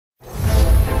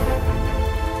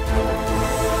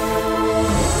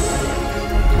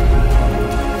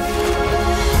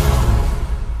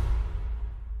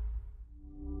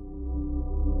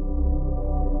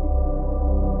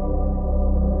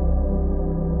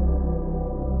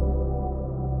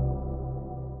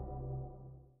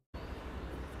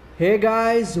Hey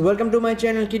guys, welcome to my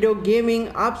channel किडो gaming.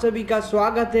 आप सभी का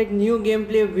स्वागत है एक न्यू गेम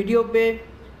प्ले वीडियो पे।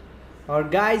 और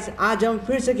गाइस, आज हम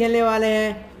फिर से खेलने वाले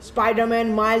हैं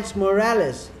स्पाइडरमैन माइल्स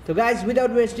मोरालेस। तो guys,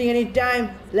 without wasting any time,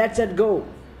 let's it go.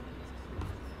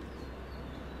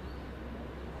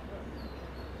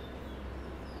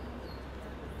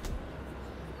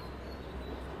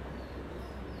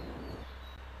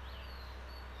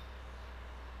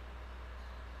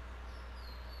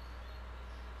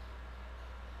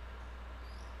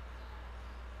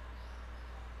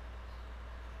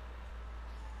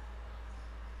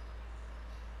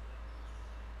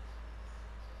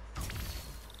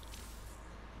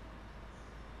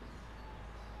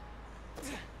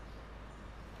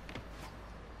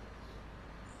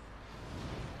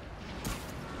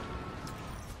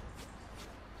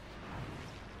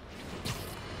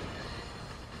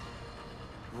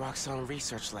 Roxxon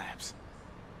Research Labs.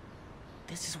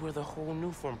 This is where the whole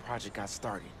Newform project got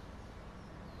started.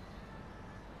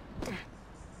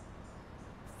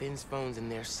 Finn's phone's in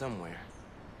there somewhere.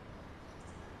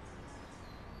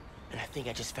 And I think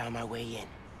I just found my way in.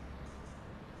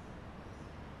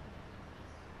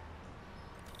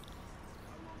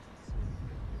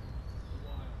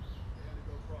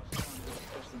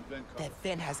 That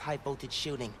vent has high voltage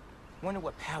shielding. Wonder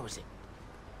what powers it.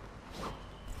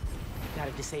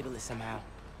 Gotta disable it somehow.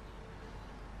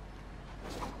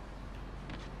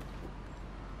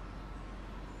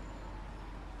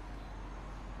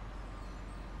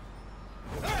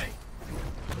 Hey!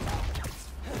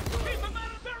 Keep him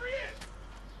out of there in!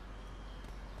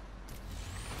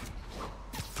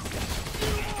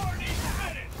 You already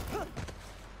had it! What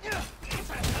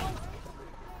the hell?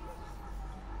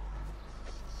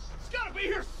 It's gotta be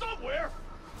here somewhere!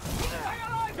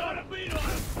 I got a beat on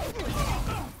it!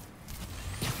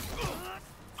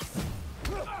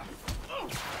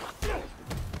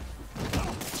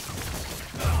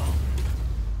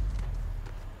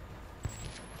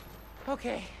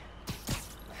 Okay.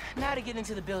 Now to get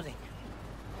into the building.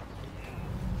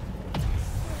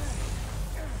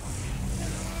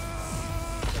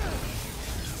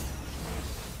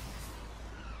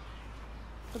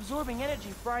 Absorbing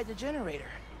energy fried the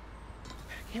generator.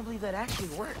 Can't believe that actually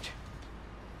worked.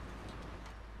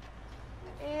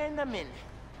 And I'm in.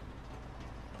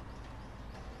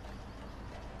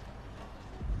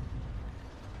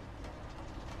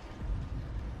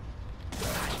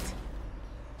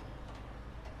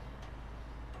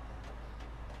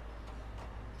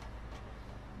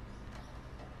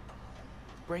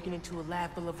 Breaking into a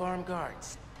lab full of armed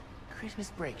guards. Christmas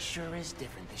break sure is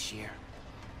different this year.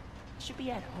 Should be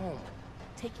at home,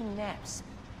 taking naps,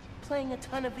 playing a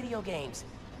ton of video games,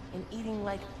 and eating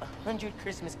like 100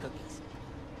 Christmas cookies.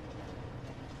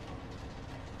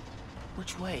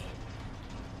 Which way?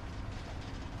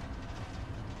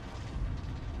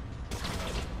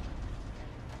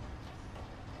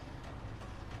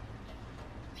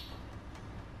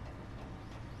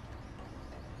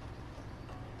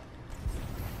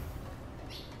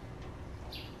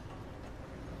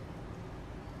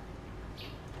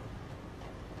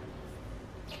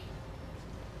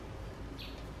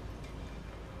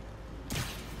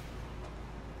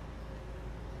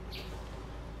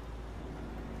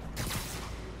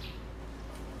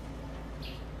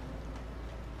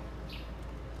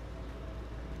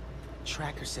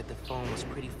 Tracker said the phone was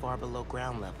pretty far below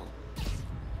ground level.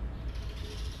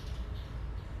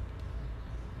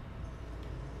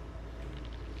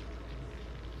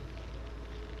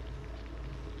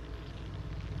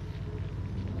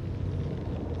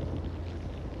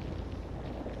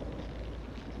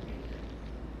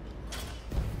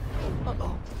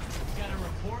 Uh-oh. Got a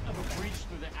report of a breach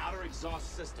through the outer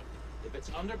exhaust system. If it's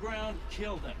underground,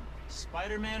 kill them.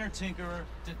 Spider-Man or Tinkerer.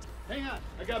 Hang on,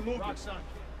 I got movement. Roxxon.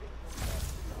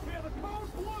 We have a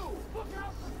code blue! Look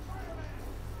out for Spider-Man!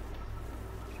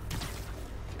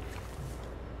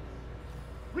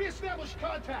 Re-establish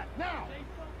contact, now! Stay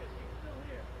focused, he's still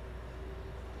here.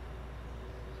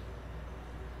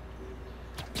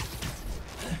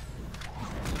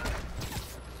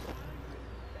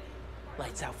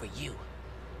 Lights out for you.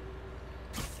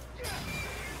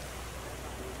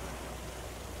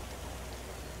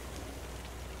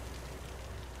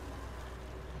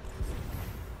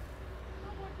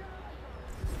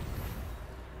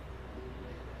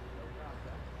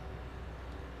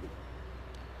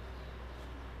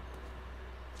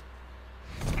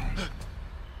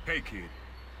 Hey, kid.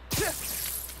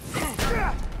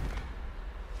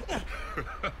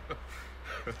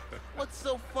 What's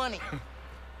so funny?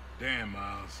 Damn,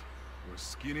 Miles. You're a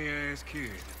skinny-ass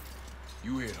kid.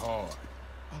 You hit hard.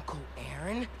 Uncle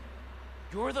Aaron?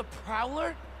 You're the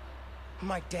Prowler?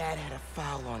 My dad had a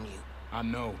foul on you. I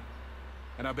know.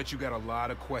 And I bet you got a lot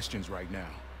of questions right now.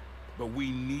 But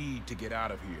we need to get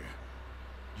out of here.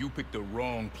 You picked the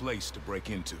wrong place to break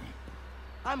into.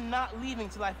 I'm not leaving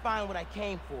till I find what I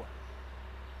came for.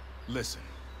 Listen,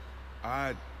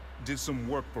 I did some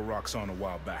work for Roxxon a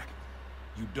while back.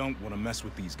 You don't want to mess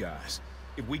with these guys.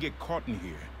 If we get caught in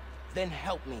here... Then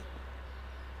help me.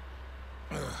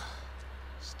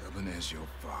 Stubborn as your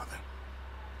father.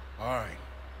 All right,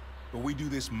 but we do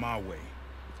this my way.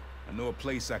 I know a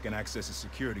place I can access a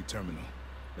security terminal.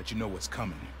 Let you know what's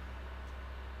coming.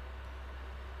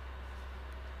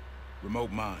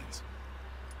 Remote mines.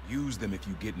 Use them if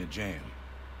you get in a jam.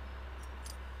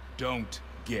 Don't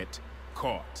get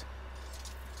caught.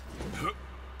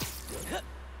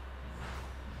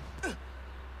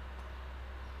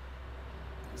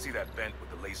 See that vent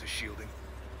with the laser shielding?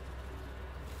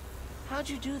 How'd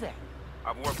you do that?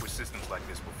 I've worked with systems like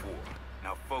this before.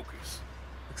 Now focus.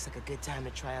 Looks like a good time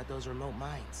to try out those remote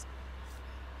mines.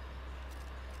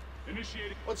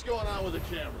 Initiating. What's going on with the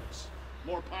cameras?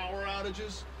 More power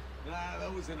outages? Nah,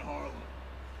 that was in Harlem.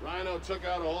 Rhino took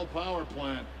out a whole power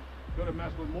plant. Could have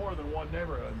messed with more than one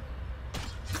neighborhood.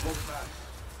 Hold it back.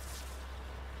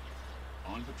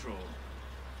 On patrol.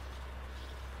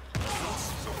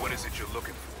 So what is it you're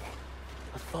looking for?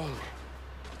 A phone.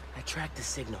 I tracked the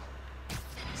signal.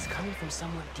 It's coming from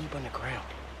somewhere deep underground.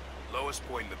 Lowest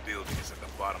point in the building is at the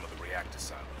bottom of the reactor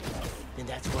silo. Then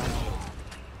that's where I'm headed.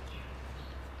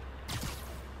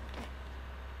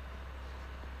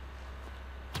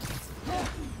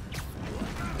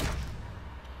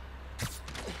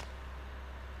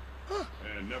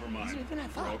 And never mind. Easier than I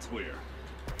We're all thought. clear.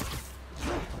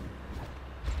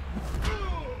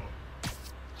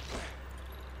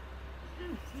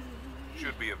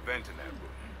 Should be a vent in that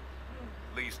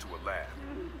room. Leads to a lab,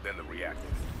 then the reactor.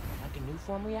 Like a new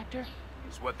form reactor?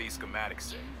 It's what these schematics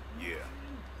say, yeah.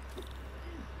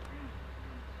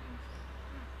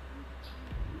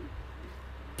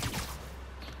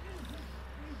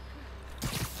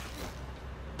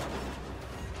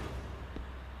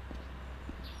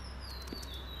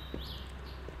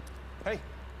 Hey,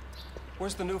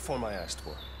 where's the new form I asked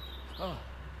for?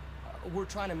 We're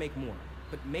trying to make more,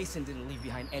 but Mason didn't leave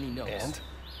behind any notes. And?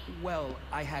 Well,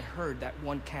 I had heard that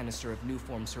one canister of new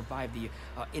form survived the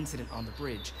incident on the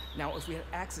bridge. Now, if we had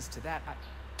access to that,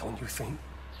 Don't you think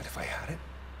that if I had it,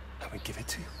 I would give it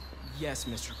to you? Yes,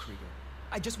 Mr. Krieger.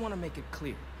 I just want to make it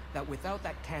clear that without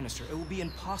that canister, it will be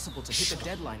impossible to hit the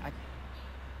deadline.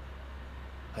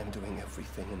 I'm doing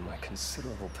everything in my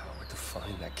considerable power to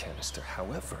find that canister.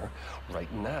 However,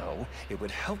 right now, it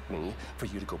would help me for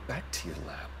you to go back to your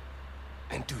lab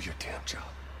and do your damn job.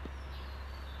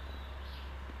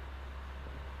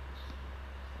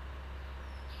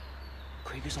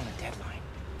 Krieger's on a deadline.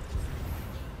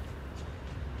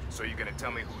 So you gonna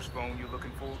tell me whose phone you're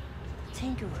looking for?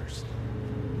 Tinkerers.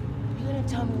 You gonna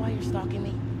tell me why you're stalking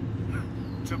me?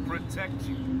 To protect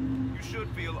you. You should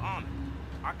feel honored.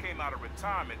 I came out of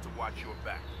retirement to watch your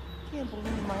back. Can't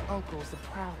believe my uncle's the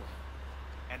prowler.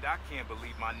 And I can't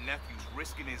believe my nephew's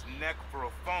risking his neck for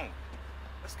a phone.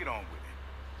 Let's get on with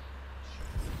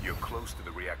it. You're close to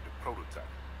the reactor prototype.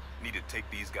 Need to take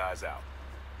these guys out.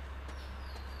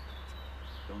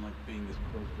 Don't like being this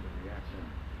close to the reactor.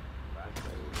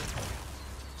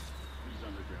 These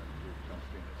underground groups don't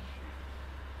stand a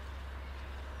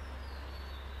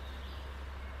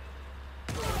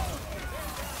chance.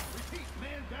 Repeat,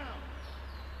 man down.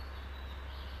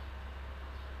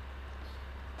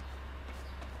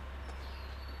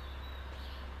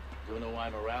 Don't know why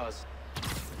Morales.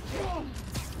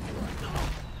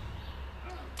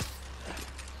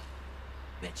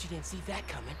 Bet you didn't see that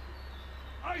coming.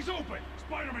 Eyes open!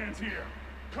 Spider-Man's here!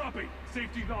 Copy!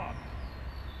 Safety's off!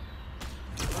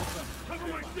 Cover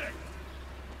my stick!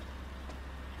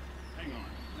 Hang on,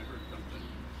 I heard something.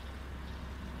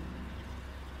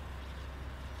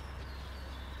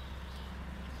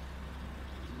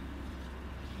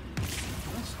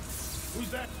 Who's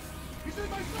that? He's in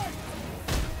my sight!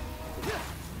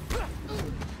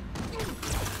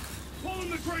 Pulling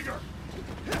the trigger!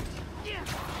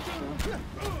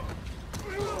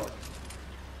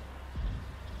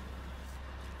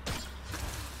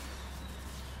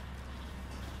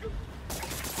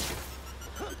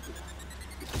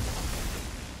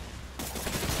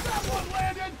 That one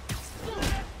landed!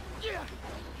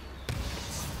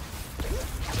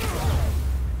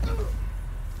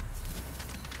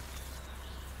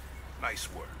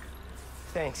 Nice work.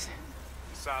 Thanks.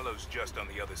 The silo's just on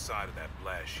the other side of that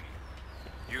blast sheet.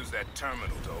 Use that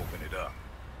terminal to open it up.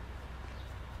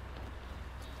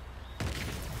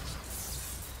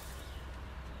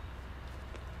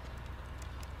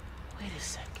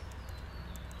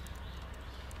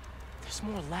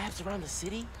 There's more labs around the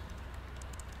city?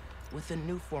 With a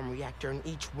Nuform reactor in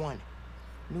each one.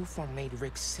 Nuform made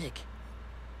Rick sick.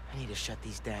 I need to shut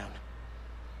these down.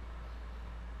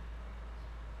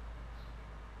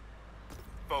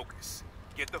 Focus.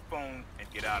 Get the phone and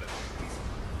get out of there.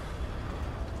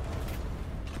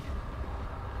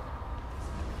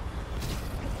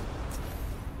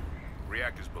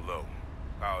 Reactors below.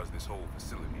 Powers this whole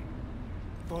facility.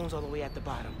 Phone's all the way at the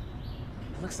bottom.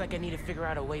 Looks like I need to figure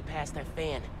out a way past that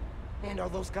fan. And all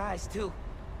those guys, too.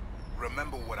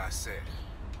 Remember what I said.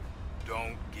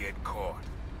 Don't get caught.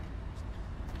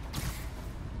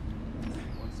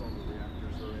 Once all the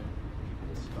reactors are in, people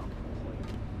will stop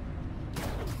complaining.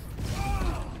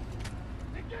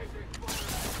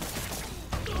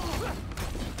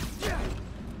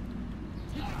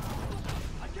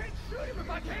 I can't shoot him if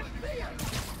I can't see him!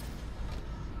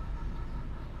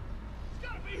 He's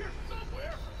gotta be here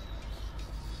somewhere!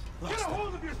 Get a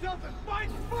hold of yourself and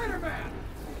find Spider-Man!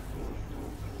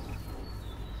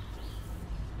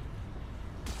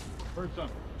 Heard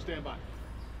something. Stand by.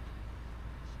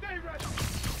 Stay ready!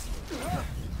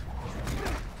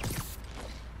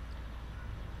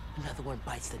 Another one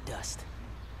bites the dust.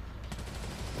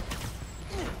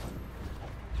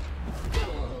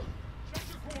 Check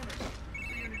your corners.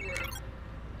 Be anywhere.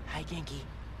 Hi, Genki.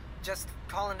 Just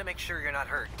calling to make sure you're not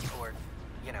hurt, or,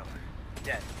 you know,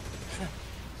 dead.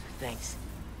 Thanks.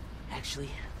 Actually,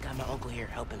 got my uncle here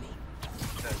helping me.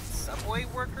 The subway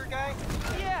worker guy?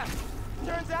 Yeah!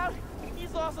 Turns out,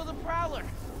 he's also the Prowler.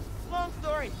 Long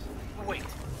story. Wait,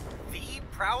 the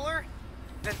Prowler?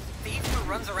 The thief who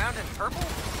runs around in purple?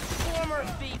 Former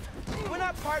thief. We're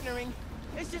not partnering.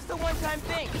 It's just a one-time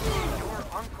thing. Your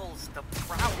uncle's the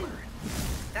Prowler.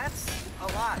 That's a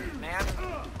lot, man.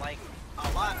 Like, a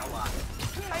lot.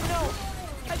 I know.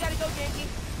 I gotta go, Genki.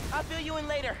 I'll fill you in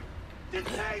later.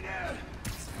 Detain him!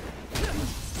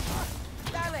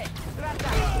 Dale, rata.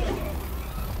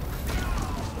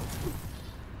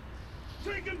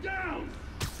 Take him down!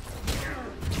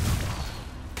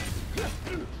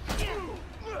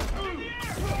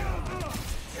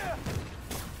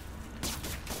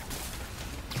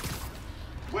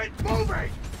 Quit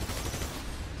moving!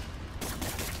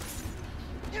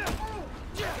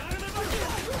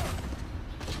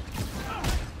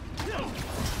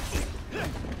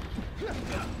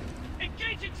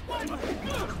 Engaging spider!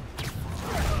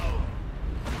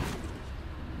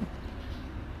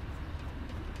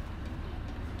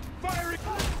 Firing!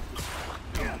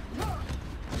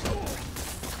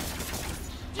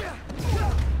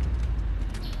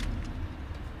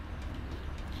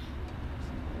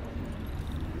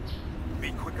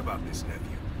 Be quick about this, nephew.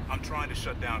 I'm trying to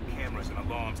shut down cameras and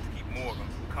alarms to keep more of them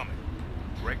from coming.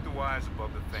 Break the wires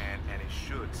above the fan and it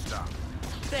should stop.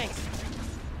 Thanks.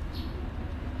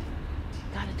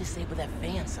 Gotta disable that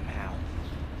fan somehow.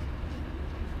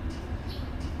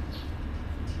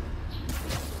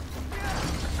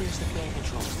 There's the fan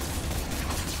controls.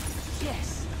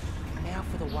 Yes. Now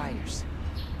for the wires.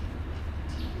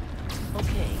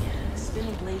 Okay.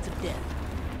 Spinning blades of death.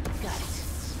 Got it.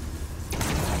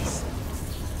 Nice.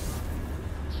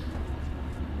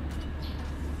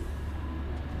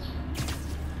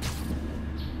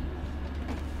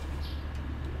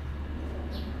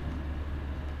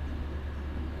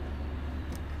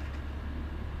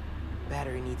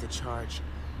 Battery needs a charge.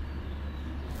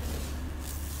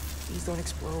 Please don't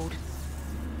explode.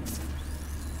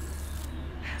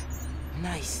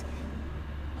 Nice.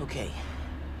 Okay.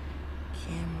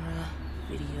 Camera,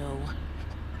 video.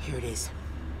 Here it is.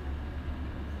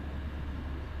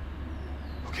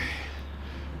 Okay.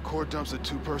 Core dump's a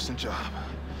two-person job.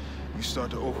 You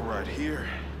start to override here,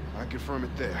 I confirm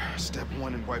it there. Step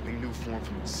one in wiping Nuform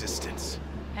from existence.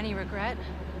 Any regret?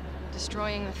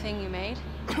 Destroying the thing you made?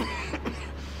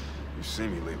 You've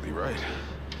seen me lately, right?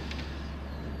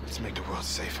 Let's make the world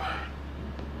safer.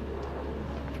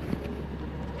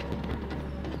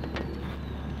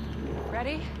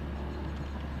 Ready?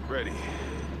 Ready.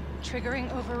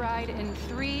 Triggering override in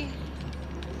 3,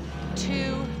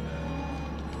 2...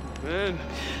 Ben!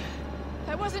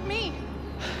 That wasn't me!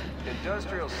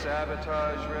 Industrial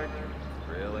sabotage, Rick?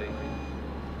 Really?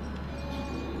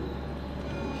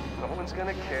 No one's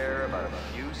gonna care about a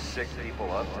few sick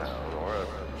people uptown or a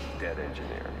dead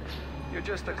engineer. You're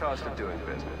just the cost of doing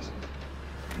business.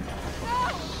 No!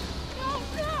 No,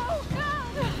 no,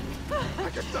 no! I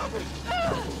can stop it!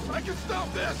 I can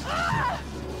stop this! No!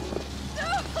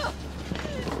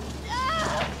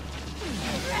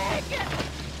 Rick!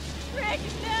 Rick,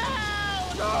 no!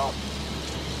 No!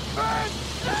 Ben!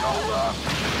 Hold up!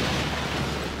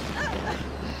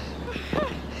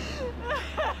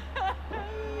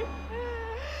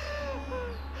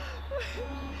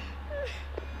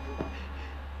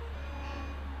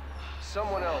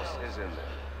 Someone else is in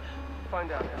there.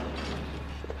 Find out.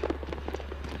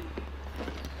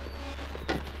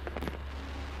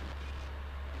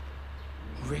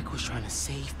 Rick was trying to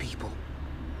save people.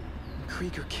 And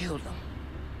Krieger killed them.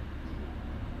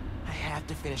 I have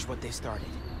to finish what they started.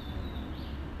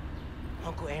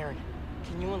 Uncle Aaron,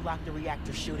 can you unlock the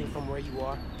reactor shooting from where you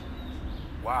are?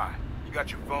 Why? You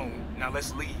got your phone. Now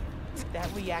let's leave.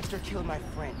 That reactor killed my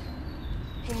friend.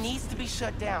 It needs to be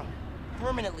shut down.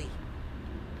 Permanently.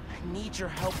 I need your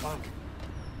help, Unc.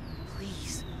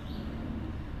 Please.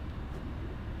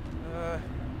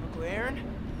 Uncle Aaron?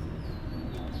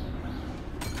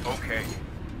 Okay.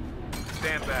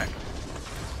 Stand back.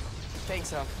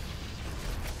 Thanks, Unc.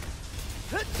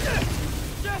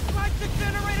 Just like the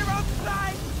generator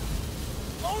outside!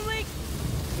 Only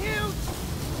huge!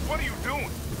 What are you doing?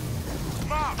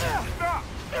 Mom, stop!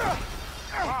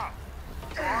 Mom,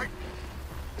 alright?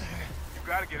 You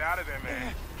gotta get out of there,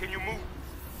 man. Can you move?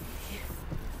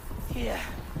 Yeah.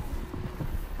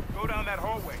 Go down that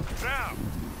hallway. Now!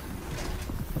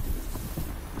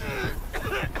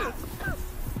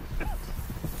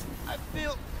 I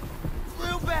feel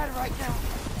real bad right now.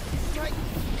 It's like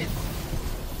it's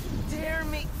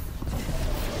tearing me.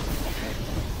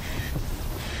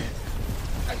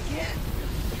 I can't.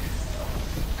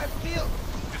 I feel.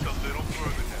 Just a little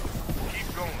further now.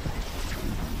 Keep going.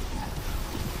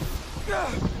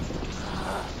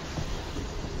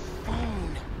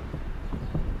 Phone.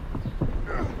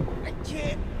 I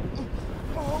can't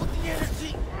hold the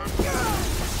energy.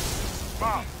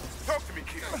 Mom, talk to me,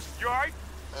 kid. You alright?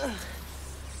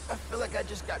 I feel like I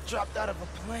just got dropped out of a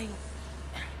plane.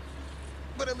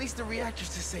 But at least the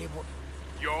reactor's disabled.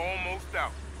 You're almost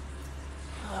out.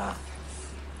 I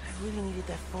really needed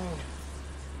that phone.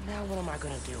 Now what am I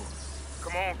gonna do?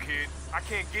 Come on, kid. I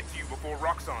can't get to you before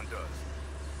Roxxon does.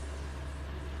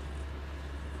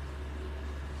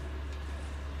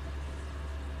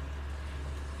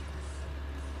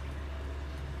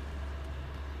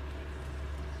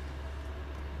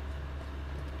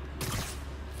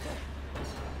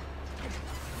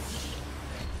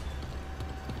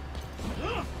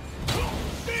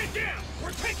 Stand down!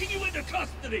 We're taking you into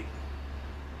custody!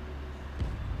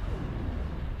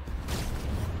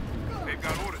 They've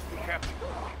got orders from Captain.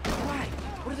 Why?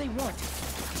 What do they want?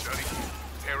 Study you,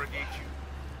 interrogate you.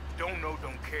 Don't know,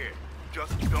 don't care.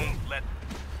 Just don't let them.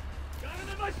 Got him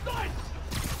in my sights!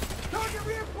 Target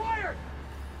reacquired!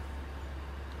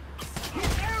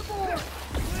 He's airborne!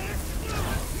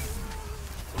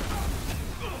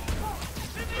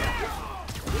 In the air!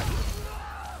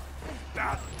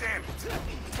 Ah, damn it!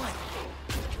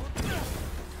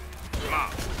 Mom,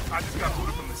 I just got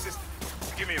booted from the system.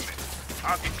 Give me a minute.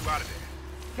 I'll get you out of there.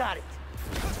 Got it.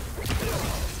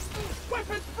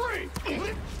 Weapons free!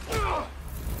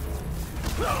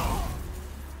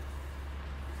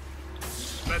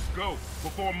 Let's go,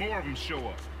 before more of them show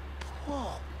up.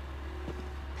 Whoa.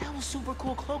 That was super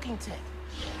cool cloaking tech.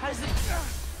 How does it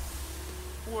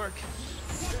work?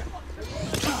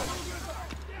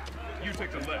 You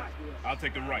take the left, I'll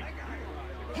take the right.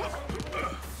 This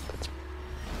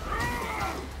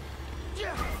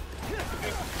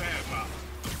is bad, Mom.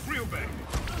 Real bad.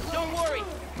 Don't worry.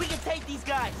 We can take these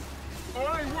guys. Oh,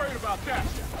 I ain't worried about that.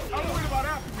 I'm worried about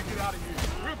after we get out of here.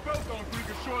 We're both on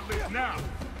Krieger short list now.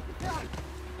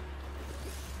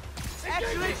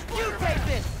 Actually, you take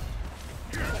this.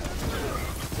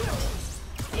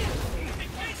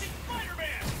 Engaging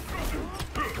Spider-Man!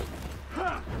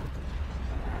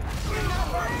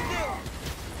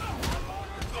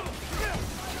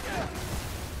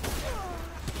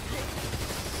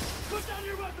 Put down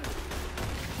your weapon!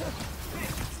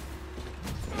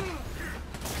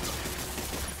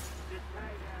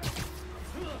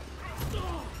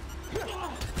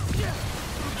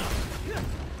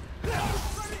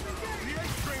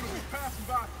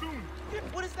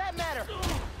 What does that matter?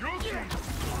 You'll see.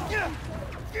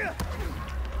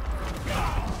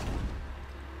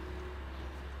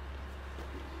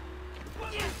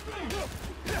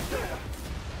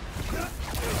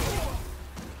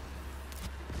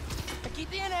 Aquí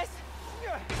tienes.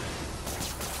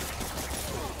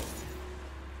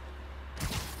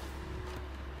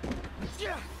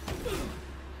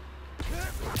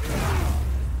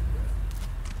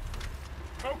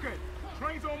 Okay,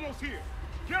 train's almost here.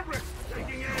 Get ready.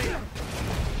 Taking aim.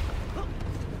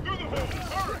 Through the hole.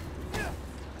 Hurry.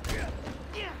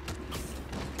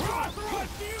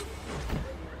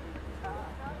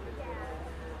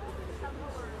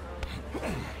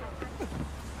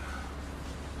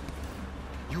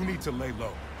 You need to lay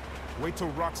low. Wait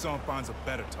till Roxxon finds a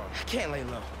better target. I can't lay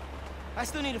low. I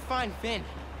still need to find Finn.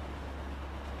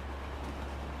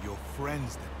 Your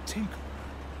friend's the Tinkerer.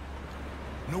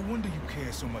 No wonder you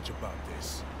care so much about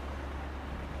this.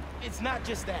 It's not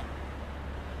just that.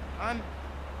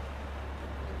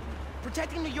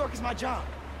 Protecting New York is my job.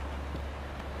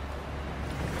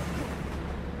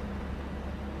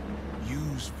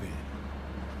 Use Finn.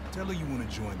 Tell her you want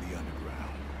to join the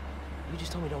underground. You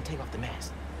just told me don't take off the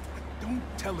mask. Don't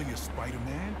tell her you're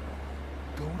Spider-Man.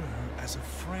 Go to her as a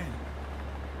friend.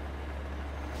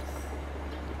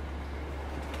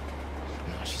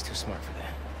 No, she's too smart for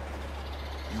that.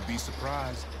 You'd be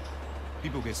surprised.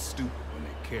 People get stupid when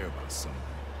they care about something.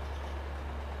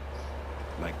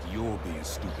 Like you're being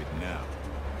stupid now.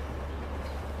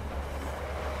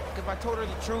 If I told her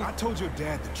the truth... I told your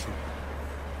dad the truth.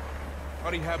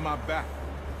 Thought he had my back.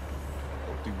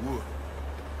 Hoped he would.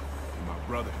 And my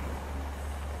brother.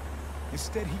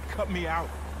 Instead, he cut me out.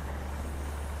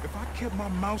 If I kept my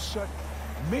mouth shut,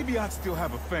 maybe I'd still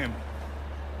have a family.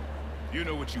 You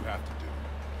know what you have to do.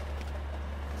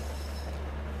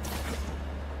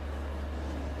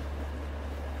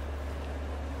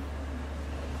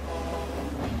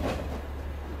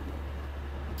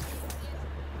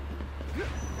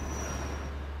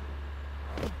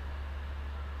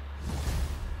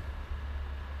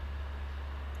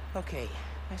 Okay,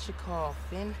 I should call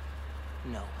Finn?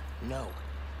 No.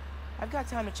 I've got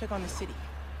time to check on the city.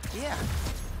 Yeah.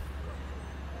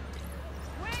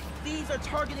 Thieves are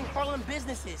targeting Harlem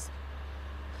businesses.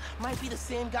 Might be the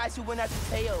same guys who went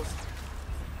after Teos.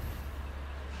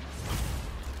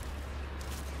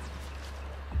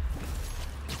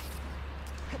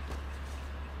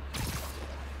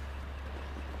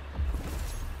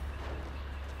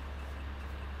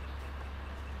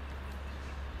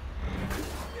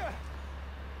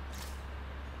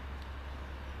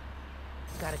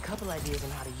 Got a couple ideas on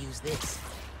how to use this.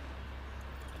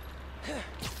 Hey,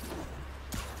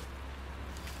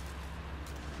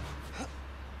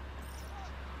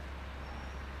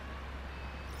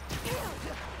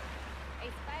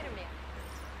 Spider-Man.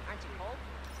 Aren't you cold?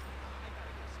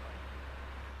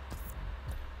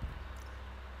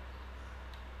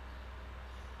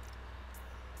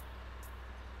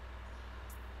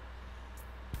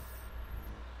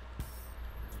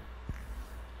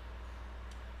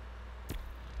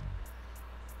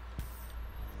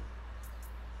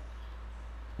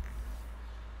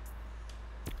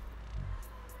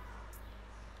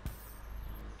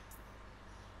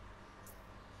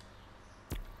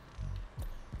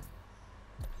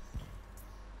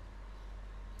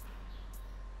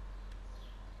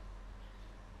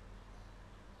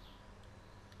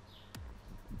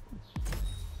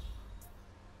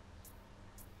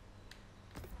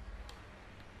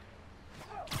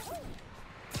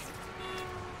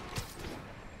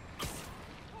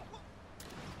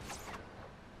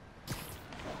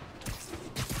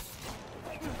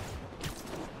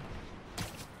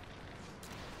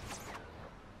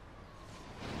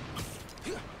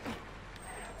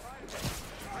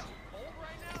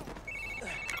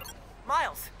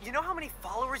 Miles, you know how many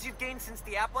followers you've gained since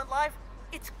the app went live?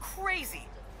 It's crazy.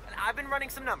 And I've been running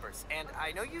some numbers, and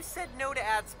I know you said no to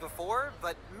ads before,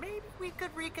 but maybe we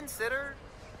could reconsider?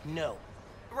 No.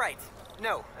 Right.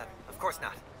 No, of course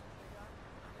not.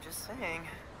 Just saying.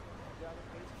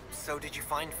 So did you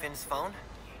find Finn's phone?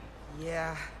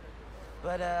 Yeah,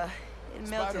 but it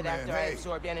melted after I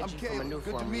absorbed energy from a new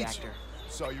form reactor.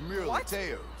 Saw your mural at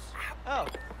Teos. Oh,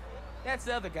 that's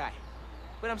the other guy.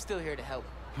 But I'm still here to help.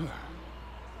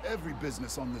 Every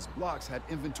business on this block's had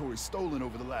inventory stolen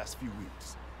over the last few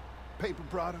weeks. Paper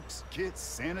products,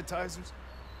 kits, sanitizers.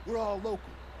 We're all local.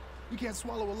 We can't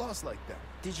swallow a loss like that.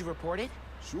 Did you report it?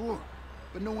 Sure,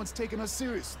 but no one's taking us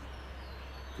seriously.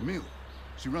 Camille,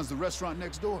 she runs the restaurant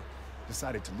next door.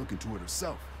 Decided to look into it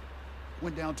herself.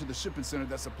 Went down to the shipping center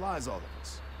that supplies all of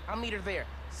us. I'll meet her there,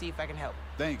 see if I can help.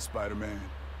 Thanks, Spider-Man.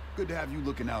 Good to have you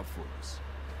looking out for us.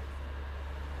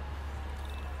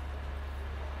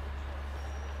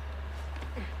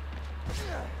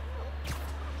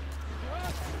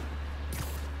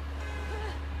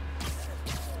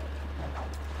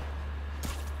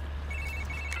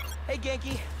 Hey,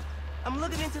 Genki. I'm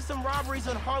looking into some robberies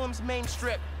on Harlem's main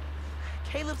strip.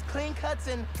 Caleb's Clean Cuts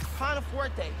and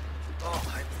Panafuerte.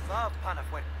 Oh, I love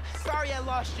Panafuerte. Sorry I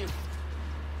lost you.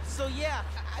 So yeah,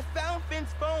 I found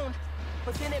Finn's phone,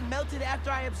 but then it melted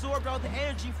after I absorbed all the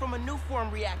energy from a new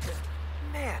form reactor.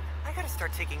 Man, I gotta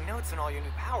start taking notes on all your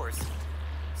new powers.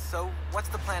 So, what's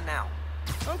the plan now?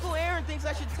 Uncle Aaron thinks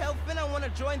I should tell Finn I want to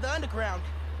join the underground.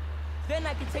 Then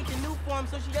I can take the new form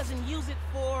so she doesn't use it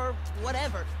for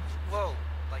whatever. Whoa,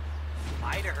 like,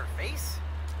 lie to her face?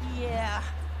 Yeah.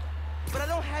 but I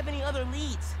don't have any other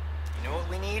leads. You know what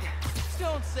we need?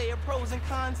 Don't say a pros and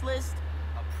cons list.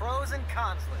 A pros and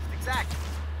cons list, exactly.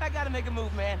 I gotta make a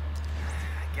move, man.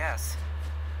 I guess.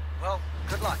 Well,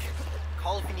 good luck.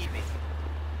 Call if you need me.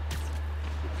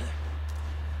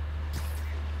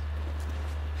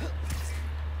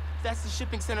 That's the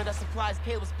shipping center that supplies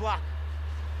Caleb's block.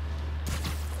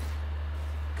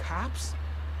 Cops?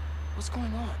 What's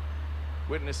going on?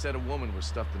 Witness said a woman was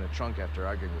stuffed in a trunk after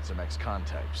arguing with some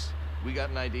ex-con-types. We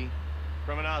got an ID?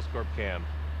 From an Oscorp cam.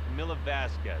 Camila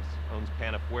Vasquez owns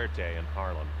Panafuerte in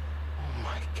Harlem. Oh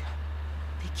my god.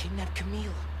 They kidnapped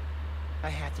Camila. I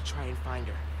have to try and find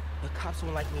her, but cops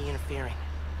won't like me interfering.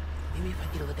 Maybe if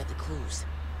I get a look at the clues.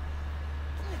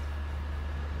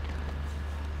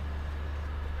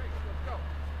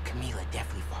 Camila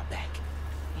definitely fought back.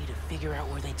 Need to figure out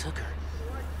where they took her.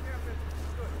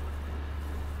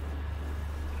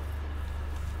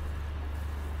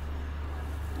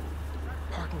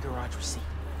 Parking garage receipt.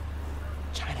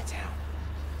 Chinatown.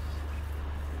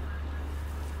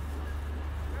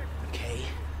 Okay.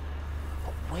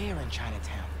 But where in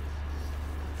Chinatown?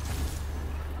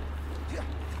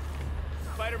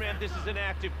 Spider-Man, this is an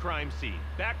active crime scene.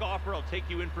 Back off or I'll take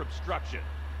you in for obstruction.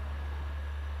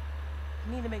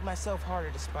 I need to make myself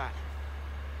harder to spot.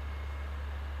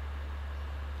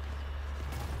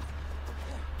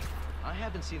 I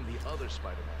haven't seen the other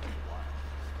Spider-Man in a while.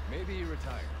 Maybe he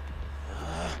retired.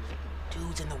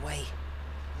 Dude's in the way.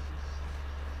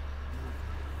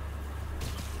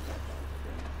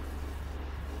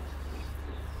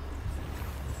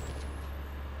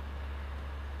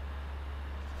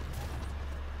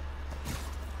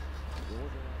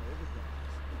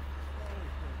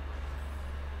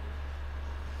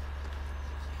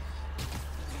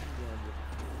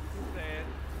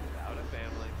 Without a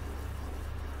family.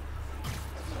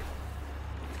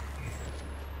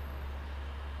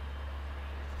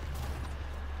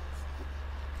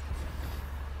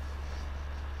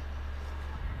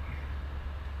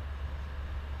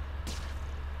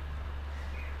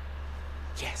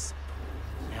 Yes.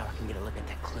 Now I can get a look at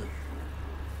that clue.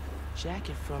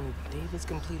 Jacket from David's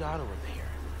Complete Auto Repair.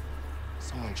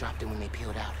 Someone dropped it when they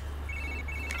peeled out.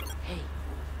 Hey,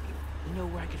 you know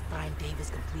where I could find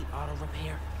David's Complete Auto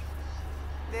Repair?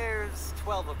 There's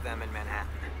 12 of them in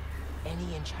Manhattan.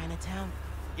 Any in Chinatown?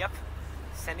 Yep.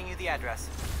 Sending you the address.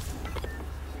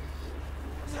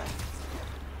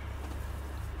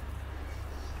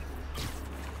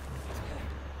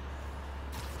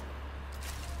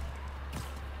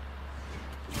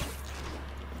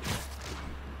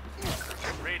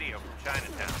 Radio from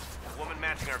Chinatown. A woman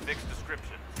matching our Vic's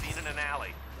description. Seen in an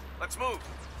alley. Let's move.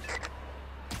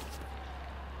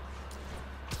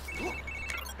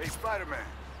 Hey, Spider-Man.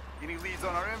 Any leads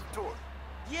on our inventory?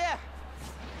 Yeah.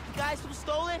 The guys who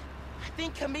stole it, I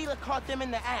think Camila caught them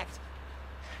in the act.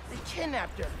 They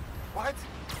kidnapped her. What?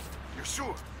 You're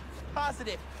sure?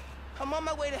 Positive. I'm on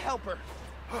my way to help her.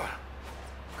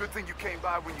 Good thing you came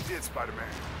by when you did, Spider-Man.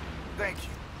 Thank you.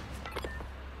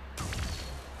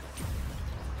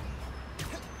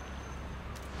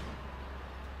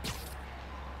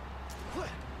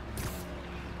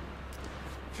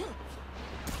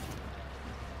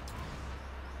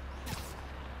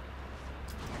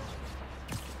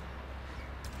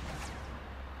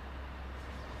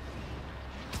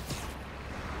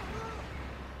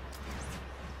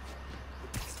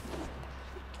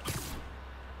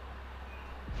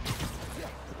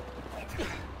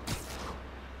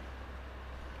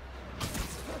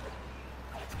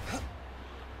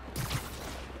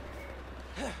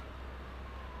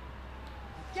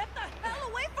 Get the hell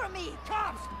away from me!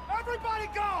 Cops! Everybody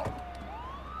go!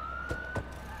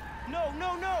 No,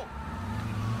 no, no!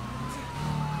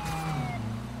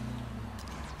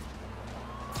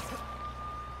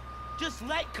 Just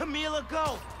let Camila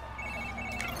go!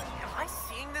 Am I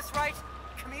seeing this right?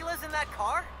 Camila's in that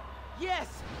car? Yes!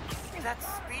 That's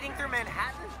speeding through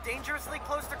Manhattan, dangerously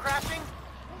close to crashing?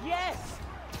 Yes!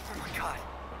 Oh my god.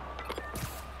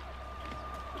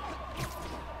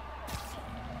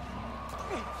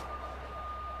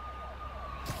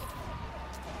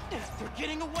 They're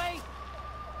getting away!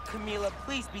 Camila,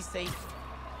 please be safe.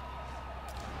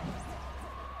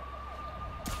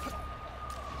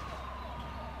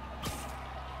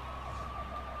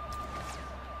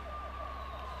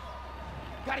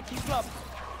 Gotta keep up.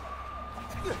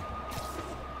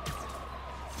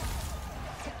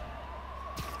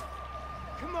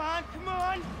 Come on, come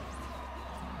on!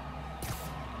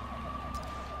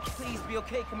 Please be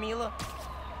okay, Camila.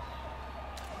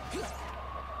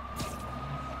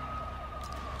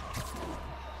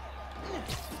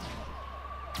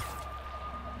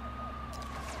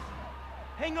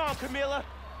 Hang Hang on, Camilla.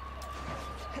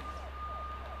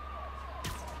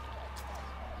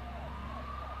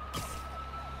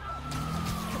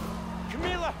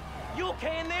 Camilla, you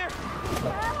okay in there?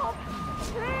 Help!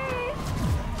 Please!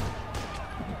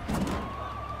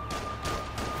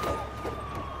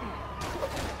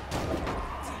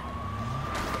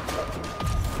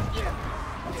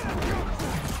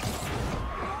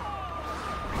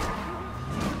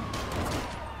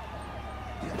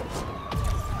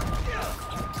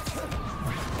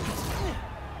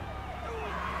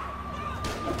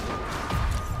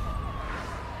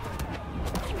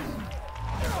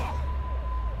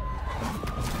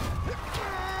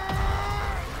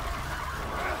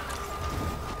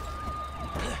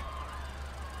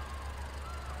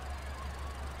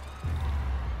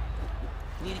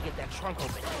 Need to get that trunk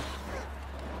open.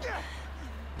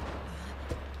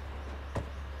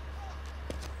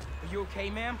 Are you okay,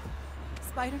 ma'am?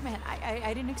 Spider-Man,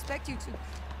 I didn't expect you to.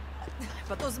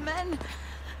 But those men...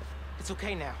 It's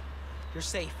okay now. You're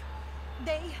safe.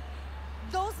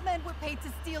 Those men were paid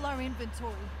to steal our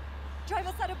inventory. Drive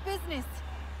us out of business.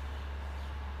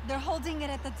 They're holding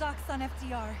it at the docks on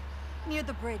FDR, near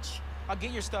the bridge. I'll get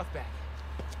your stuff back.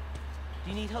 Do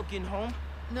you need help getting home?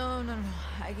 No.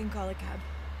 I can call a cab.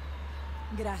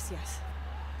 Gracias.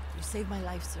 You saved my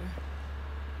life, sir.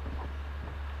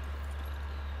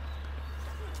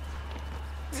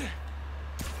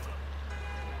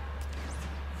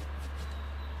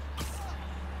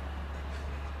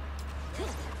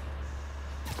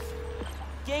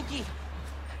 Yankee,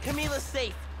 Camilla's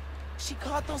safe. She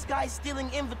caught those guys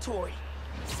stealing inventory.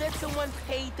 Said someone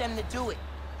paid them to do it.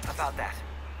 About that,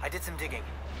 I did some digging.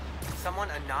 Someone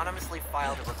anonymously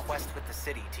filed a request with the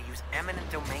city to use eminent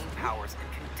domain powers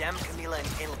and condemn Camilla and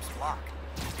Caleb's block.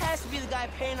 Has to be the guy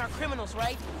paying our criminals,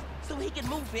 right? So he can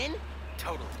move in?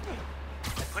 Totally.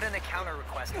 I put in a counter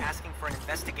request asking for an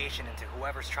investigation into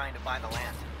whoever's trying to buy the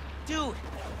land. Dude,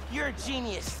 you're a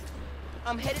genius.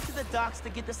 I'm headed to the docks to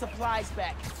get the supplies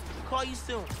back. Call you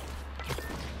soon.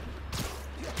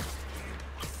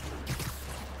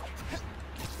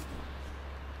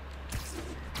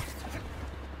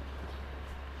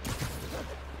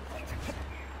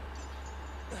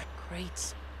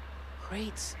 Crates.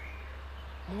 Crates.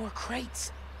 More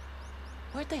crates.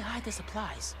 Where'd they hide the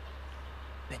supplies?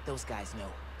 Bet those guys know.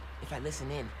 If I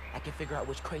listen in, I can figure out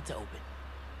which crate to open.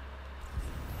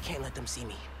 Can't let them see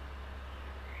me.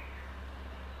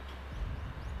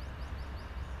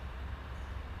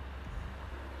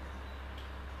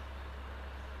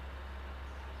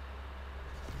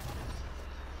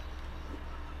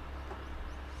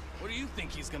 What do you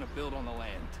think he's gonna build on the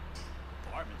land?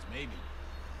 Apartments, maybe.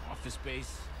 Office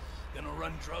space. Gonna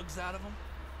run drugs out of them?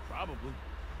 Probably.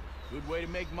 Good way to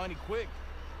make money quick.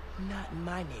 Not in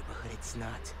my neighborhood, it's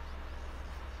not.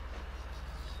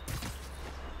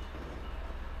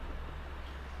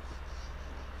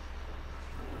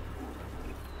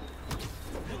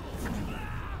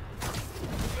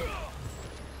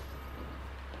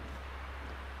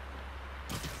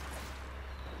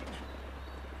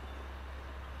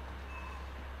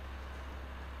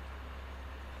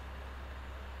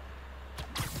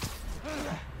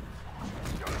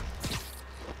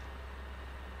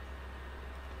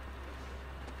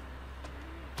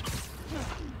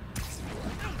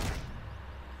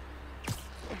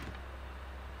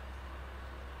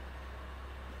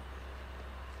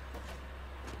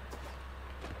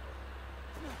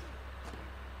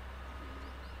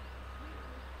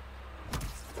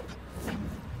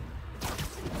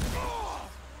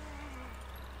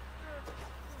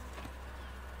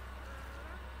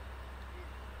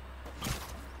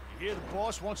 You hear the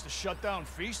boss wants to shut down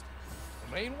Feast?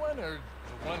 The main one or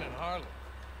the one in Harlem?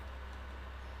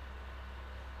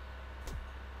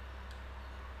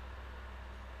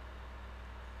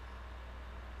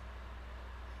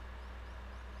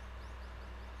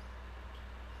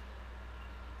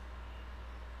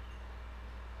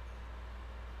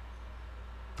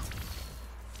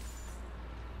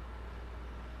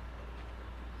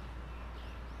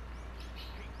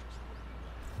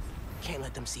 Can't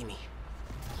let them see me.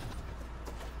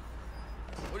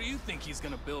 What do you think he's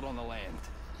gonna build on the land?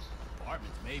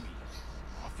 Apartments, maybe.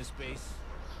 Office space.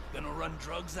 Gonna run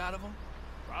drugs out of them?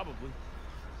 Probably.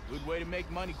 Good way to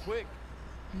make money quick.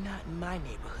 Not in my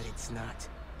neighborhood, it's not.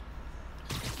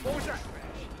 What was that?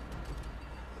 Trash.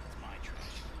 It's my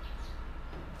trash.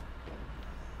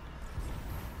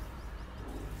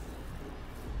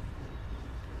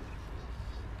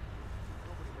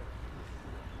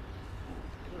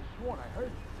 I could have sworn I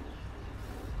heard you.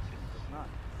 It's not.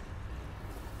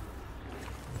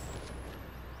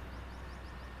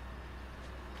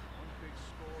 One big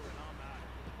score and I'm out.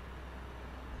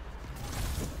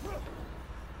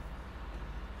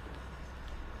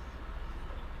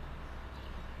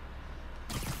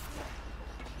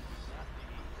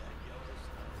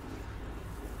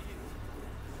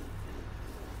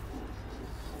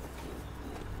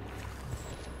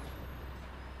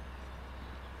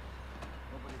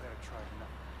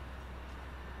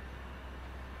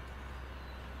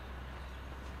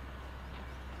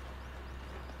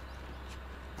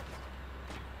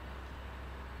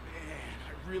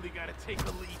 really gotta take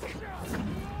a leak.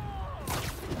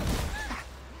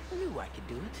 I knew I could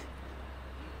do it.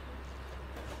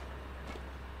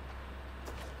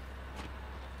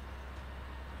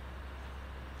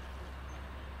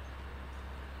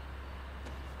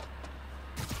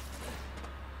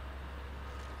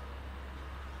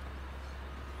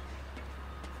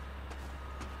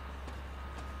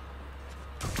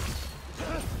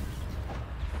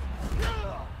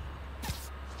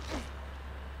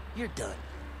 You're done.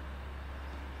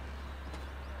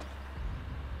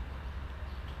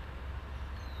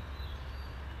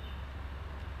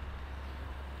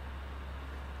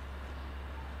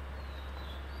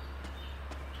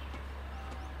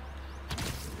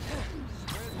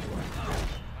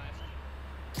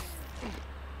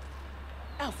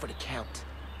 Out for the count.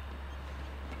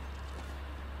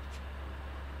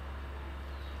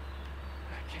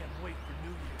 I can't wait for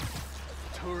New Year's.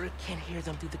 Turret can't hear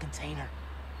them through the container.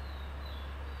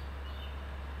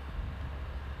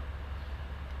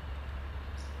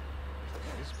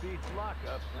 This beats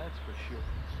lockup, that's for sure.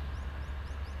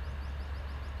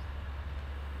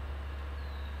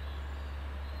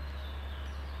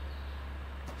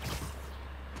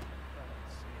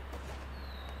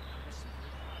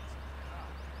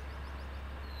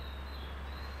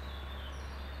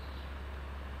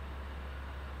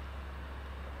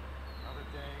 Another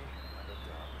day, another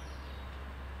dollar.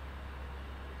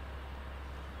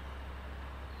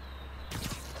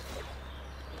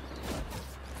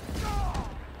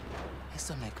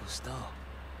 Eso me gustó.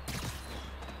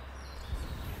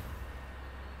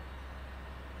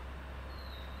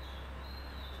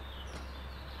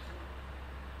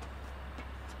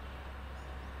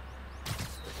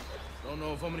 Don't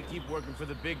know if I'm gonna keep working for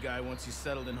the big guy once he's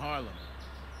settled in Harlem.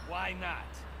 Why not?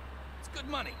 It's good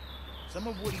money. Some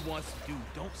of what he wants to do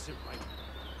don't sit right with him.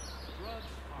 Drugs,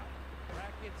 fine.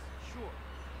 Rackets, sure.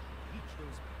 He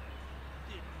kills me.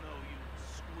 Didn't know you would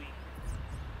squeak.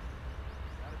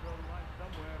 Gotta draw the line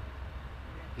somewhere.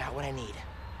 Not what I need.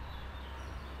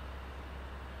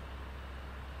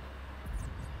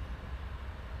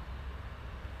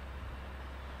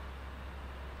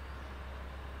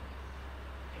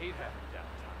 Hate having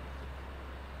downtime.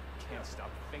 Can't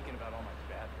stop thinking about all my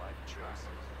bad life choices.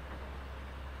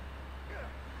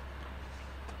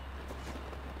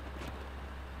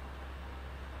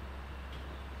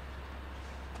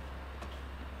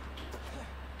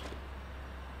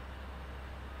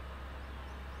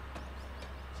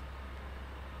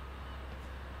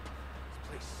 This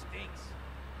place stinks.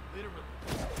 Literally.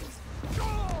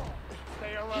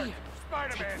 Stay alert. Here,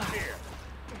 Spider-Man's take fire. here.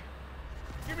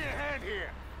 Give me a hand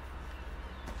here.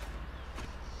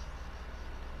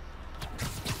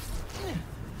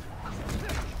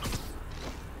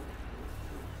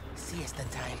 Siesta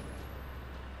time.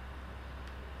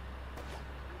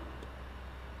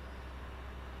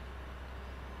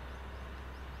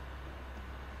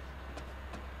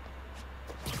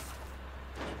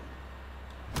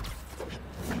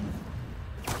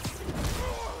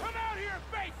 Come out here and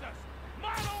face us!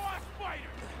 Milo our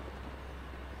spider!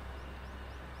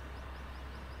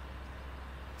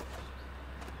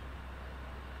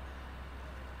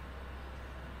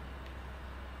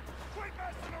 Quit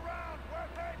messing around,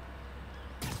 weapon!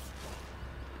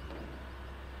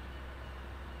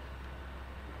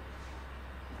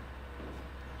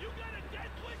 You got a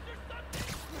dead twist or something?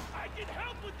 I can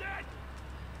help with that!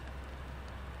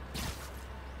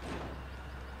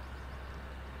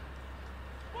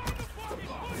 Find the fucking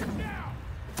put him down!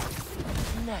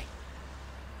 Night.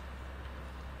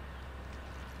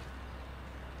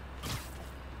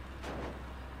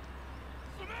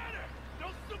 What's the matter? No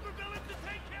supervillains to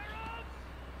take care of?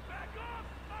 Back off,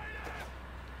 spider!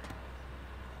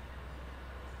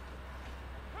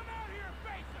 Come out here and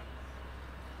face him!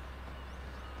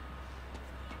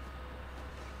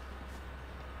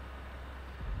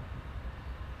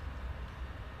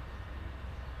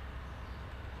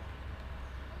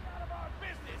 Stay out of our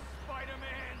business,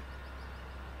 Spider-Man!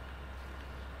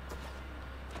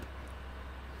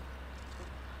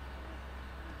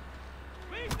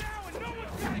 Leave now and no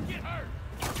one's gonna get hurt!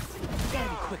 Gotta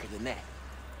be quicker than that.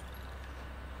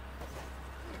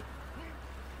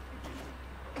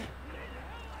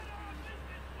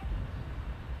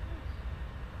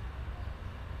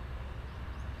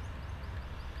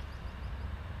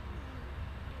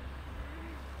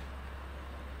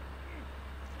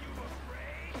 You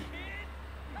afraid, kid?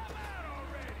 Come out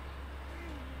already!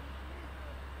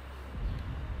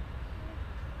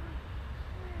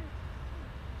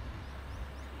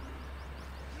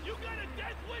 You got a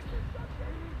death wish or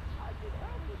something? I can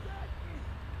help with that!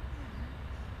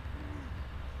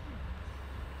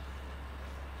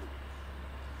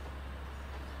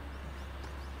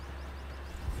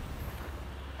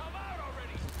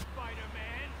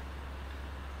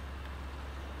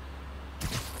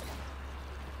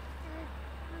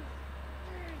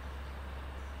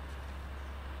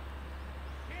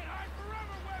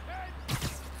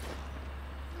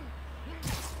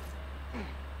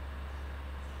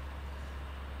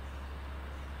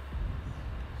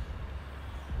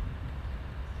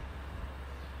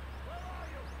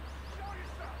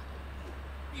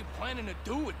 you planning to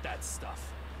do with that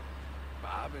stuff?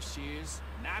 Barber shears?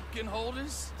 Napkin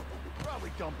holders?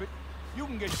 Probably dump it. You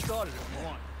can get started if you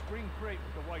want. Green crate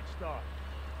with the white star.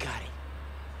 Got it.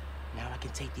 Now I can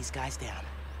take these guys down.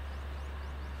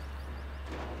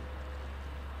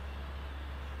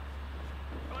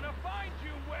 Gonna find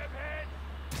you, webhead!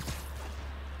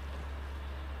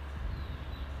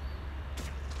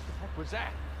 What was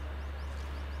that?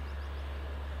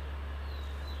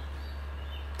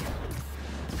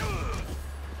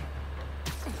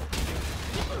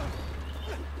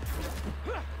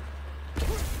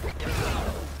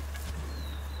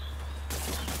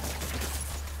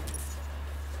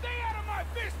 Stay out of my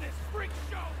business, freak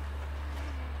show!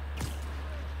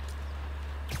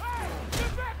 Hey,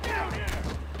 get back down here!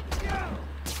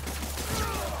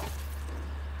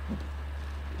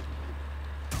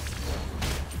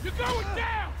 You're going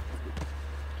down!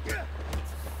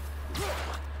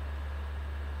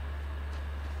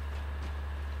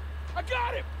 I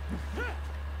got him!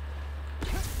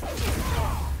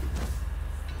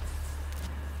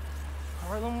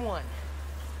 Harlem 1.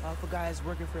 Alpha guys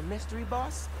working for a mystery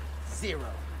boss? 0.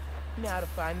 Now to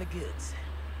find the goods.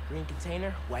 Green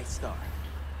container, white star.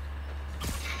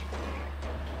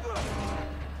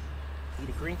 Need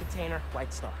a green container,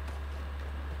 white star.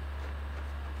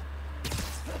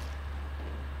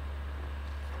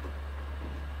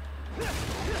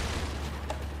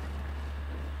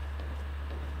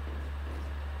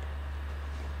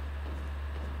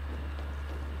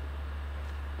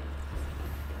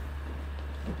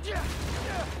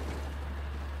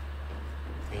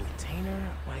 Green container,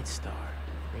 white star.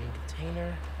 Green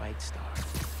container, white star.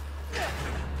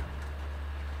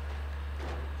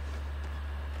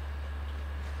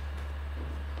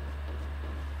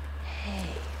 Hey,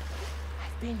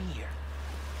 I've been here.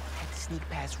 I had to sneak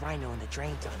past Rhino in the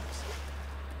drain tunnels.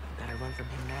 Gotta run from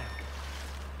him now.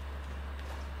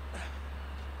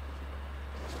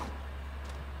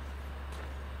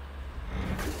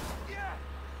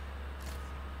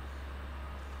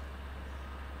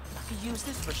 I could use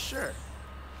this for sure.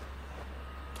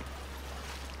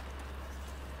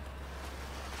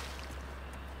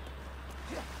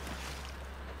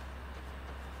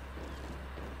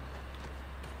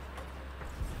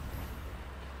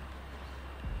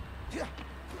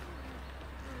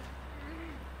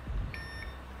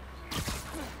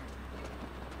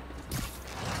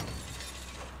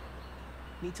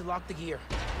 Need to lock the gear.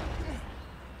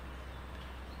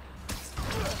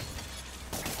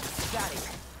 Got it.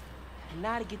 And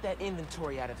now to get that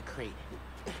inventory out of the crate.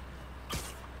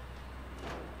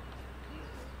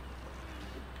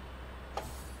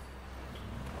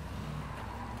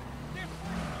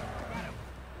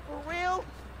 For real?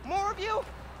 More of you?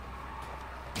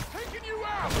 Taking you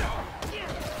out!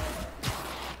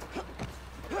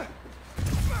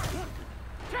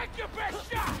 Take your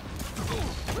best shot!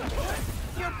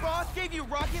 Your boss gave you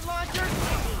rocket launchers?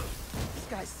 This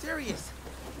guy's serious.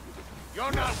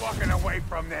 You're not walking away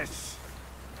from this!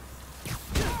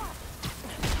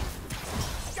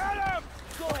 Got him!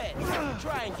 Go ahead,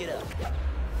 try and get up.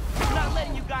 I'm not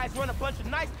letting you guys run a bunch of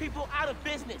nice people out of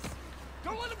business.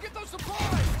 Don't let them get those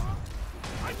supplies!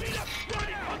 I meet up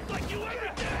bloody punks like you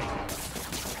every day!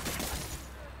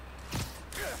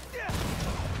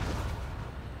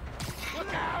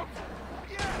 Look out!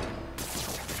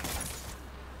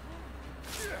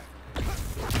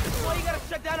 Why you gotta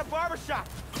shut down a barbershop?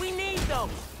 We need those!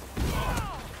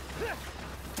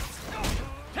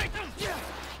 Take them!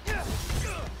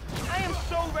 I am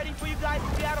so ready for you guys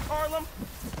to get out of Harlem.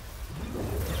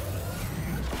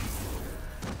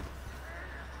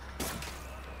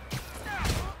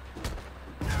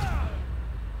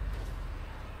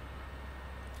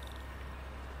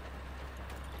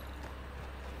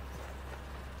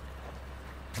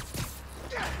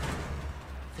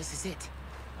 This is it.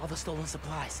 All the stolen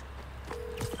supplies.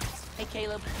 Hey,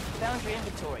 Caleb. Found your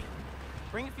inventory.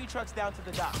 Bring a few trucks down to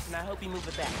the docks, and I hope you move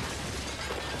it back.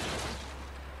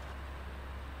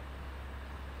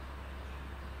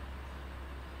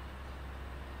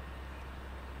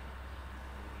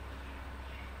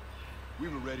 We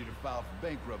were ready to file for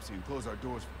bankruptcy and close our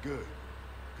doors for good.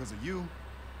 Because of you,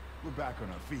 we're back on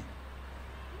our feet.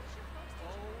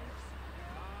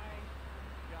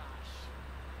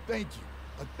 Thank you.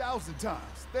 1,000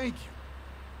 times. Thank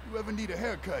you. You ever need a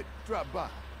haircut, drop by.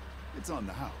 It's on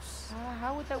the house.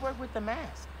 How would that work with the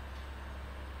mask?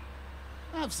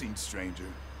 I've seen stranger.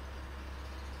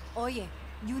 Oye,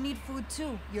 you need food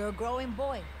too. You're a growing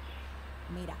boy.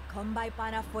 Mira, come by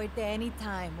Pana Fuerte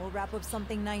anytime. We'll wrap up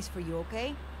something nice for you,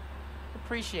 okay?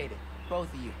 Appreciate it,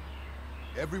 both of you.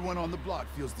 Everyone on the block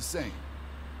feels the same.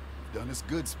 You've done us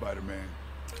good, Spider-Man.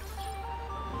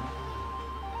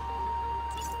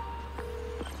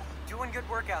 doing good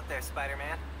work out there,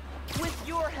 Spider-Man. With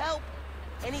your help.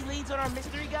 Any leads on our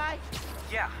mystery guy?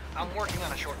 Yeah, I'm working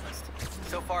on a short list.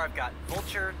 So far I've got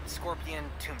Vulture, Scorpion,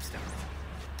 Tombstone.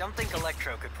 Don't think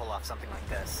Electro could pull off something like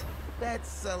this.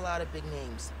 That's a lot of big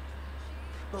names.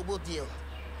 But we'll deal.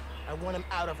 I want him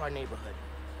out of our neighborhood.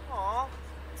 Aw,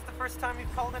 it's the first time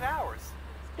you've called it ours.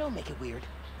 Don't make it weird.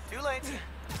 Too late.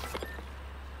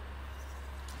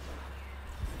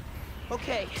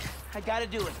 Okay, I gotta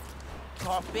do it.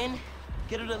 Call Finn,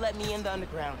 get her to let me in the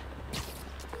underground.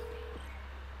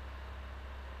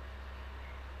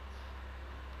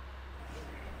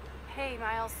 Hey,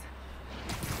 Miles.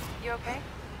 You okay?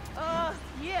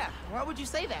 Yeah. Why would you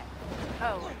say that?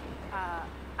 Oh,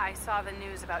 I saw the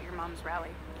news about your mom's rally.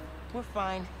 We're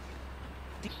fine.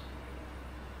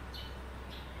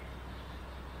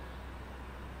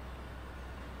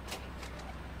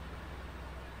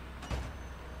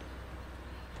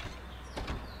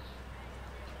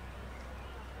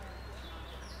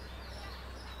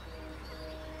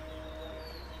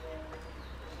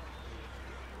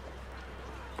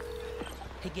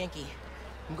 Hey, Genki.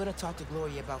 I'm gonna talk to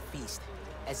Gloria about Feast.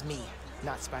 As me,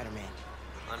 not Spider-Man.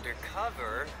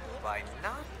 Undercover by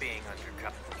not being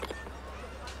undercover.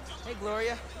 Hey,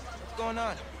 Gloria. What's going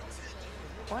on?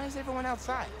 Why is everyone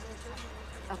outside?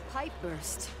 A pipe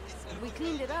burst. We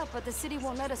cleaned it up, but the city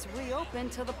won't let us reopen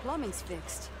till the plumbing's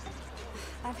fixed.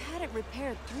 I've had it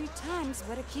repaired 3 times,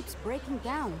 but it keeps breaking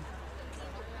down.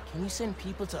 Can you send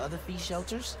people to other Feast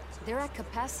shelters? They're at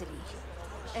capacity.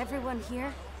 Everyone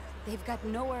here, they've got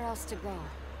nowhere else to go.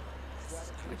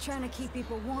 We're trying to keep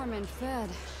people warm and fed,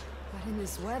 but in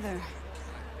this weather...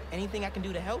 Anything I can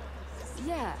do to help?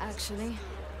 Yeah, actually.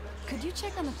 Could you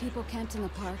check on the people camped in the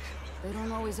park? They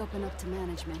don't always open up to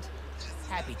management.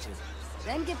 Happy to.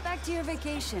 Then get back to your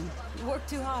vacation. You work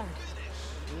too hard.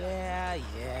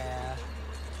 Yeah.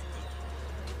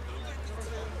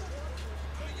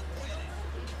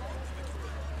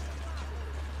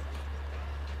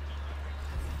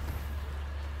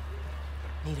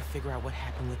 Need to figure out what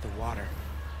happened with the water.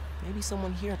 Maybe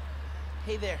someone here...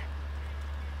 Hey there.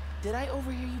 Did I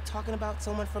overhear you talking about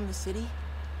someone from the city?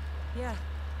 Yeah.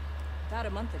 About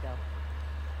a month ago.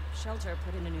 Shelter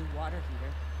put in a new water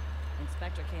heater.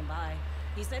 Inspector came by.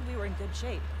 He said we were in good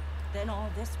shape. Then all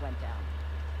this went down.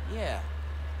 Yeah.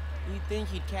 You'd think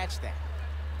he'd catch that.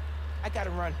 I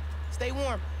gotta run. Stay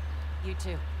warm. You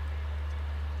too.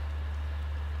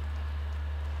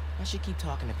 I should keep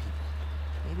talking to people.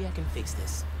 Maybe I can fix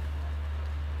this.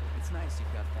 It's nice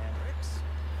you've got fabrics,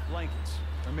 blankets,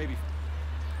 or maybe...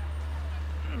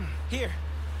 Here,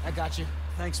 I got you.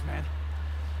 Thanks, man.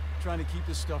 Trying to keep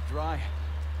this stuff dry.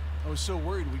 I was so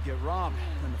worried we'd get robbed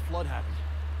when the flood happened.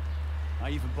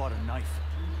 I even bought a knife.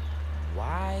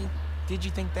 Why did you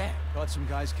think that? Caught some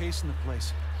guys casing the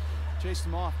place. Chased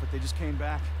them off, but they just came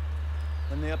back.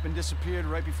 Then they up and disappeared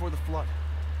right before the flood.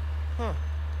 Huh.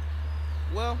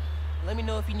 Well, let me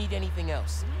know if you need anything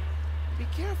else. Be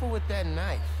careful with that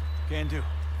knife. Can do.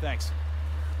 Thanks.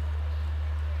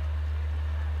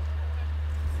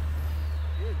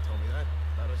 Kid told me that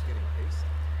about us getting paced.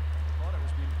 Thought I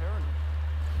was being paranoid.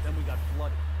 Then we got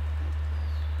flooded.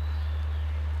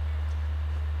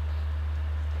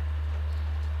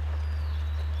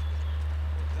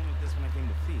 Done with this when I came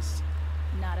to Feast.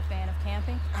 Not a fan of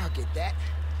camping? I'll get that.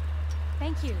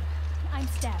 Thank you. I'm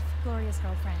Steph, Gloria's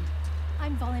girlfriend.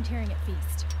 I'm volunteering at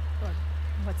Feast. Or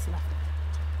what's left of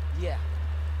it. Yeah.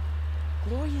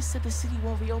 Gloria said the city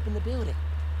won't reopen the building.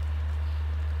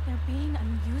 They're being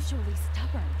unusually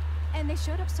stubborn. And they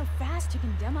showed up so fast to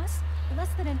condemn us, less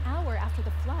than an hour after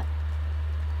the flood.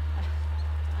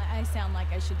 I sound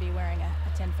like I should be wearing a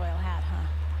tinfoil hat, huh?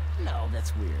 No,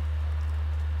 that's weird.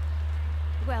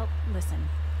 Well, listen.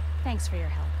 Thanks for your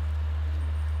help.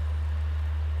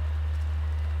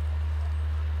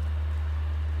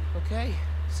 Okay,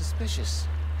 suspicious.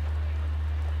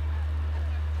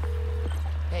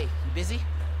 Hey, you busy?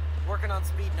 Working on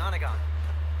Speed Nonagon.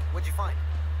 What'd you find?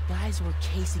 Guys were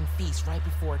casing Feast right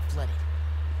before it flooded.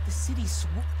 The city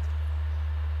swooped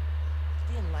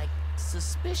in like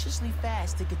suspiciously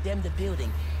fast to condemn the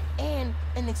building, and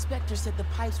an inspector said the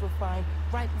pipes were fine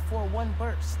right before one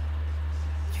burst.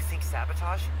 You think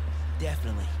sabotage?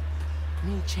 Definitely. I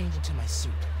need to change into my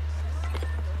suit.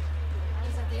 I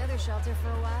was at the other shelter for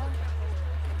a while.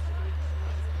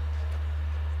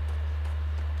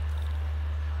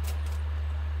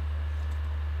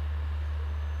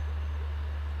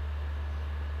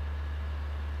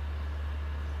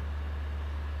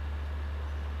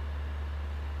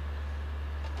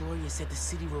 Gloria said the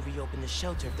city will reopen the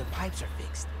shelter if the pipes are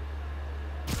fixed.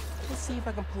 Let's see if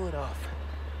I can pull it off.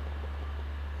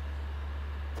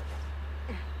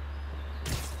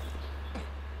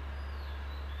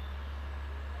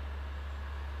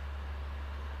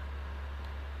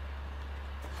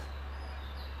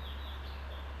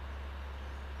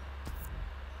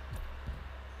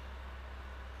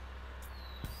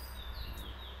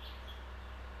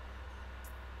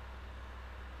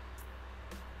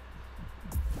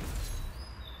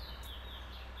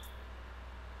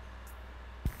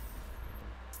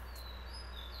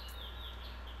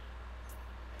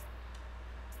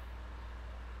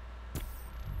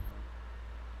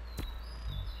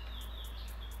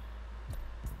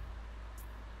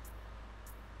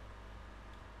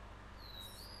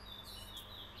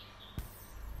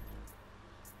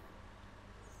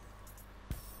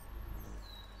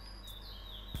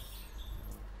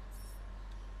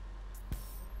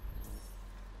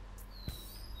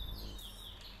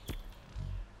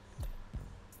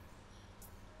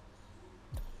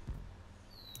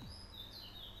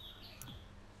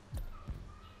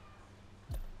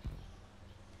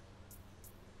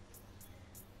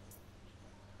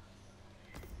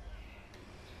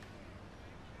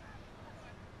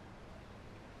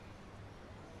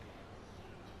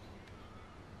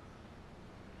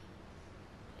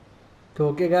 तो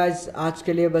okay guys, आज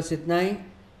के लिए बस इतना ही।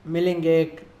 मिलेंगे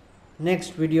एक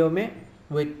next video में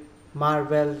with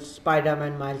Marvel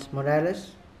Spiderman miles Morales.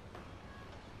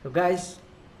 तो गाइस,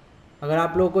 अगर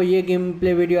आप लोगों को ये गेम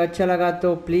प्ले वीडियो अच्छा लगा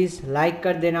तो प्लीज़ लाइक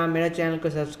कर देना, मेरा चैनल को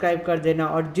सब्सक्राइब कर देना,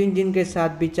 और जिन जिन के साथ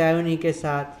भी चाहे उन्हीं के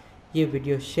साथ ये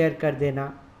वीडियो शेयर कर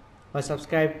देना। और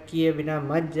सब्सक्राइब किए बिना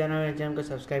मत जाना, मेरे चैनल को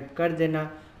सब्सक्राइब कर देना।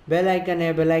 बेल आइकन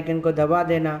है, बेल आइकन को दबा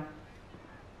देना।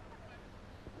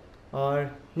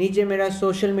 और नीचे मेरा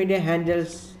सोशल मीडिया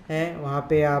हैंडल्स है, वहाँ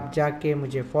पे आप जाके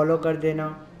मुझे फॉलो कर देना।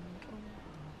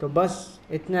 तो बस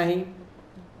इतना ही।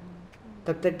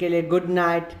 तब तक के लिए good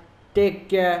night, take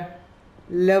care,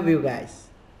 love you guys.